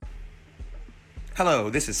Hello,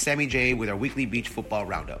 this is Sammy J with our weekly beach football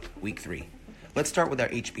roundup, week 3. Let's start with our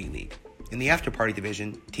HB League. In the after party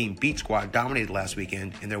division, Team Beat Squad dominated last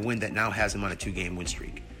weekend in their win that now has them on a 2-game win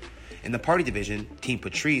streak. In the party division, Team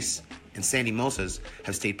Patrice and Sandy Mosas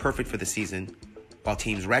have stayed perfect for the season, while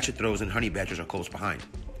teams Ratchet Throws and Honey Badgers are close behind.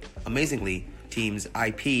 Amazingly, teams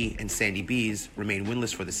IP and Sandy Bees remain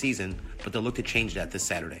winless for the season, but they'll look to change that this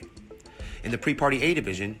Saturday. In the pre-party A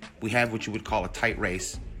division, we have what you would call a tight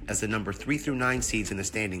race, as the number 3 through 9 seeds in the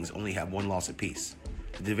standings only have one loss apiece.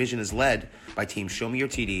 The division is led by teams Show Me Your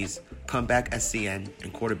TDs, Comeback SCN,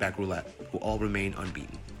 and Quarterback Roulette, who all remain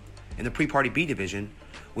unbeaten. In the pre-party B division,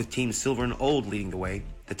 with teams Silver and Old leading the way,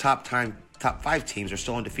 the top 5 teams are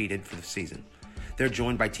still undefeated for the season. They're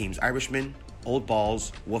joined by teams Irishman, Old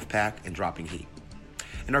Balls, Wolfpack, and Dropping Heat.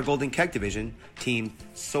 In our Golden Keg division, team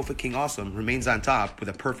Sofa King Awesome remains on top with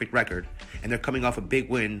a perfect record, and they're coming off a big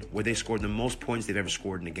win where they scored the most points they've ever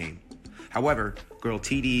scored in a game. However, Girl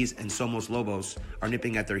TDs and Somos Lobos are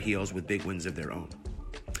nipping at their heels with big wins of their own.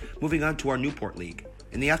 Moving on to our Newport League.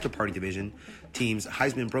 In the after-party division, teams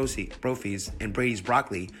Heisman Brophies and Brady's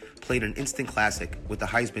Broccoli played an instant classic, with the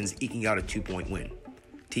Heismans eking out a 2-point win.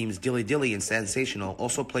 Teams Dilly Dilly and Sensational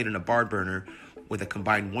also played in a barn burner with a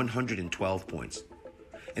combined 112 points.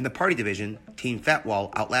 In the party division, Team Fatwall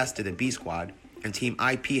outlasted the B Squad, and Team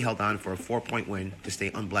IP held on for a 4-point win to stay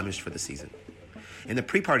unblemished for the season. In the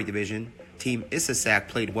pre-party division, Team Issasack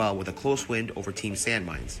played well with a close win over Team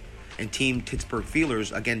Sandmines, and Team Pittsburgh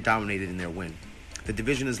Feelers again dominated in their win. The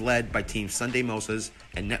division is led by Team Sunday Mosas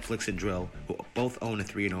and Netflix and Drill, who both own a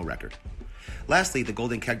 3-0 record. Lastly, the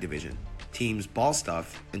Golden Keg division. Teams Ball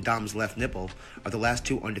Stuff and Dom's Left Nipple are the last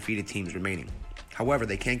 2 undefeated teams remaining. However,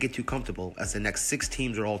 they can't get too comfortable as the next 6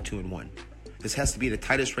 teams are all 2-1. This has to be the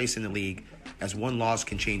tightest race in the league, as one loss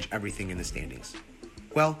can change everything in the standings.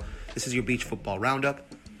 Well, this is your beach football roundup.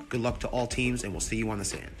 Good luck to all teams, and we'll see you on the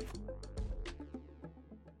sand.